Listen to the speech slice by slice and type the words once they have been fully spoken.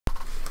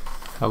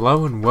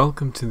Hello and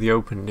welcome to the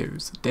Open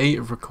News. The date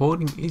of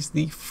recording is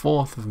the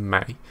 4th of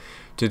May.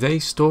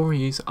 Today's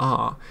stories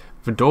are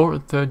Fedora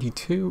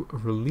 32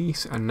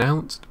 release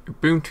announced,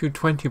 Ubuntu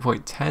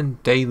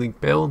 20.10 daily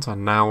builds are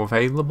now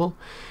available,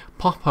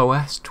 Pop!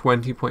 OS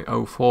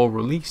 20.04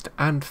 released,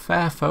 and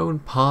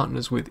Fairphone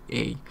partners with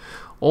E.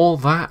 All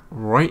that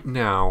right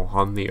now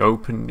on the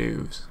Open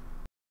News.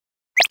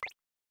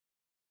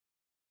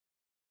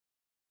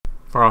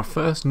 For our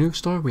first news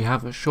story, we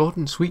have a short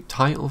and sweet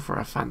title for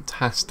a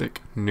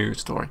fantastic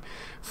news story.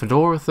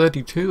 Fedora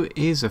 32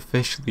 is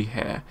officially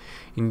here.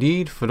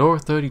 Indeed, Fedora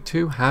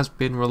 32 has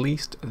been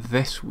released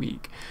this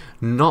week,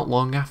 not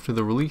long after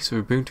the release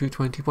of Ubuntu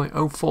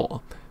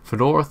 20.04.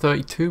 Fedora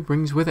 32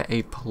 brings with it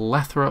a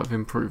plethora of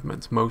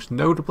improvements, most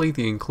notably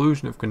the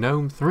inclusion of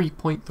GNOME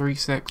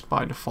 3.36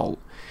 by default,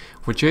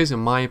 which is, in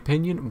my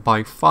opinion,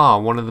 by far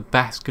one of the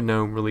best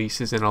GNOME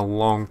releases in a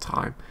long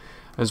time.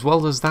 As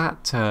well as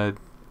that,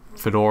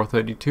 Fedora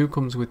 32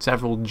 comes with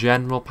several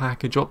general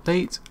package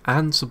updates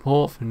and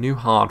support for new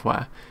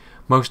hardware.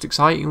 Most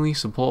excitingly,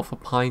 support for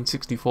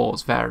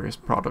Pine64's various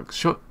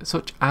products,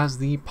 such as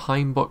the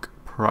Pinebook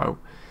Pro.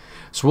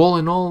 So all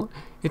in all,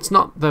 it's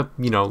not the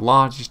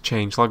largest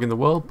changelog in the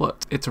world,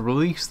 but it's a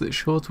release that's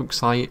sure to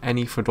excite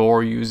any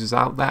Fedora users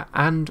out there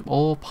and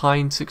all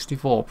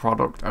Pine64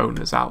 product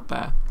owners out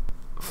there.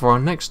 For our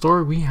next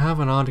story, we have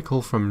an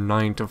article from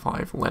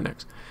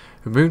 9to5Linux.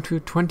 Ubuntu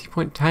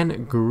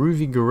 20.10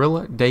 Groovy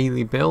Gorilla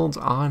daily builds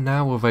are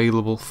now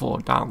available for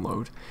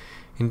download.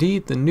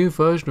 Indeed, the new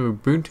version of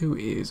Ubuntu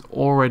is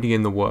already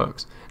in the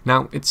works.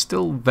 Now, it's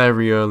still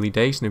very early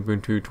days in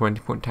Ubuntu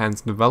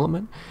 20.10's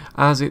development,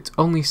 as it's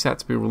only set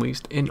to be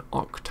released in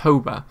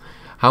October.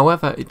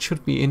 However, it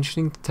should be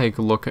interesting to take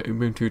a look at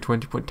Ubuntu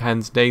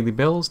 20.10's daily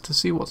builds to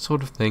see what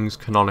sort of things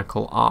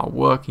Canonical are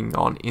working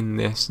on in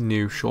this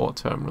new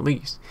short-term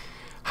release.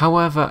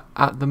 However,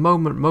 at the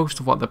moment, most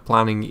of what they're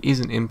planning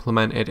isn't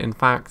implemented. In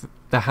fact,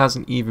 there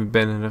hasn't even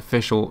been an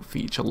official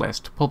feature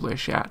list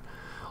published yet.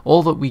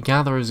 All that we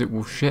gather is it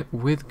will ship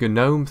with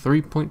GNOME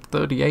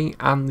 3.38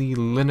 and the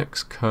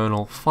Linux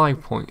kernel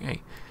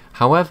 5.8.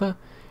 However,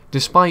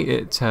 despite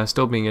it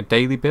still being a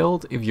daily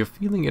build, if you're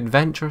feeling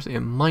adventurous, it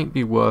might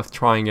be worth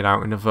trying it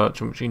out in a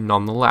virtual machine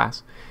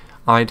nonetheless.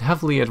 I'd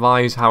heavily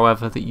advise,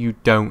 however, that you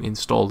don't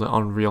install it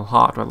on real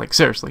hardware. Like,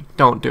 seriously,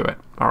 don't do it,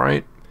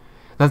 alright?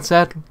 That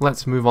said,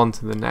 let's move on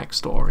to the next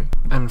story.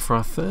 And for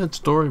our third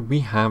story,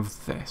 we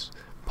have this.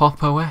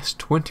 Pop! OS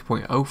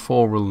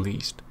 20.04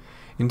 released.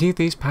 Indeed,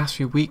 these past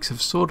few weeks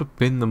have sort of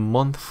been the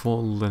month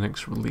for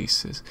Linux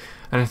releases,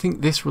 and I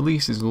think this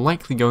release is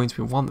likely going to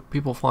be one that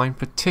people find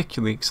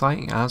particularly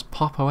exciting, as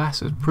Pop! OS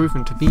has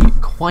proven to be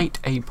quite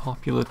a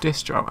popular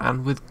distro,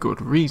 and with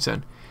good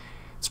reason.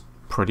 It's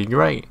pretty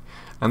great,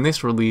 and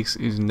this release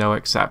is no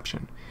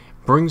exception.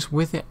 Brings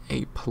with it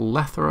a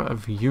plethora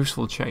of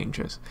useful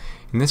changes.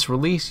 In this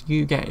release,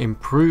 you get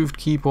improved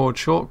keyboard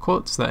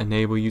shortcuts that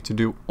enable you to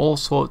do all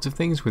sorts of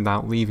things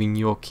without leaving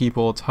your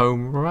keyboard's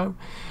home row.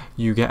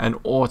 You get an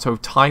auto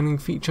tiling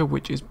feature,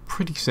 which is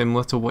pretty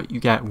similar to what you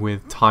get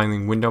with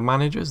tiling window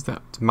managers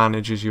that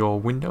manages your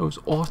windows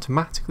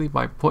automatically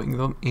by putting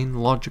them in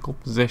logical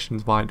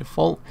positions by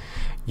default.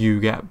 You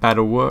get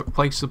better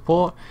workplace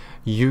support,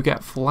 you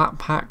get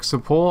Flatpak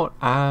support,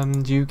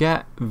 and you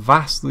get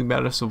vastly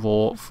better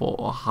support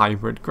for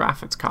hybrid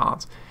graphics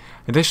cards.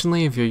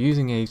 Additionally, if you're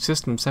using a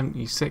System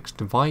 76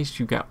 device,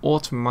 you get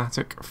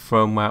automatic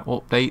firmware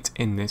updates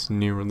in this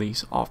new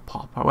release of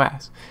Pop!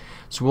 OS.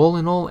 So all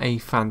in all, a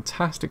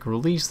fantastic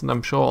release that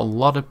I'm sure a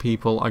lot of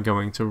people are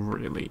going to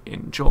really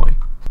enjoy.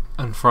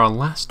 And for our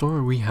last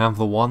story, we have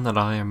the one that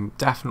I am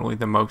definitely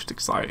the most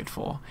excited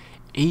for.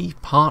 E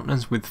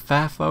partners with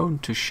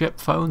Fairphone to ship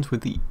phones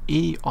with the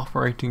E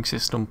operating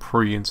system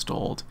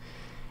pre-installed.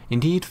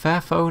 Indeed,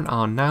 Fairphone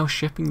are now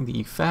shipping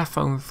the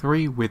Fairphone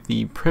 3 with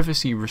the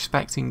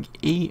privacy-respecting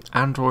E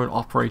Android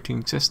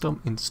operating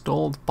system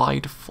installed by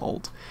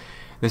default.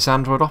 This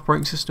Android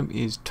operating system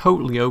is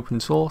totally open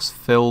source,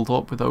 filled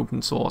up with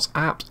open source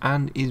apps,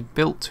 and is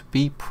built to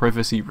be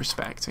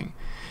privacy-respecting.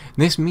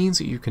 This means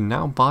that you can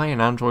now buy an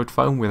Android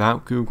phone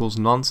without Google's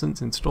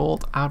nonsense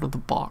installed out of the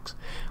box,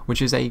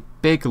 which is a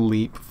big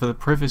leap for the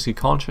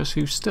privacy-conscious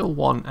who still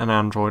want an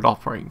Android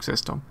operating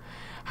system.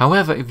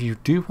 However, if you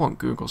do want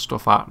Google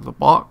stuff out of the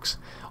box,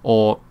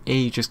 or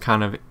E just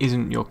kind of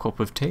isn't your cup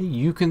of tea,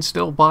 you can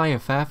still buy a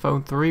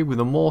Fairphone 3 with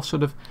a more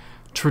sort of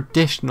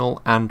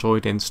traditional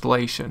Android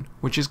installation,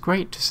 which is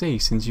great to see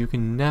since you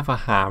can never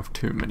have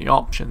too many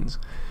options.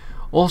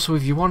 Also,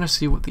 if you want to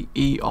see what the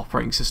E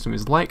operating system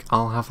is like,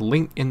 I'll have a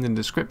link in the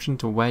description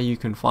to where you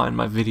can find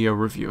my video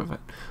review of it.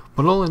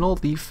 But all in all,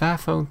 the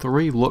Fairphone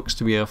 3 looks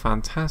to be a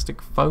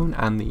fantastic phone,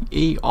 and the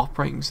E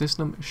operating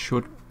system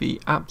should be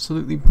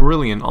absolutely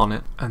brilliant on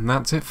it. And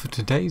that's it for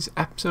today's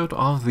episode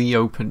of the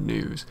Open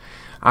News.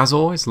 As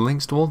always,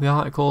 links to all the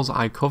articles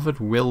I covered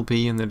will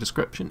be in the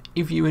description.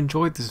 If you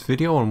enjoyed this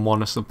video and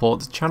want to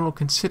support the channel,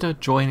 consider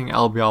joining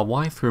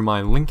LBRY through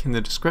my link in the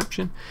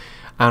description.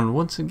 And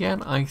once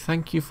again, I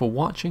thank you for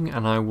watching,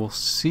 and I will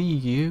see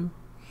you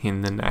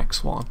in the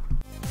next one.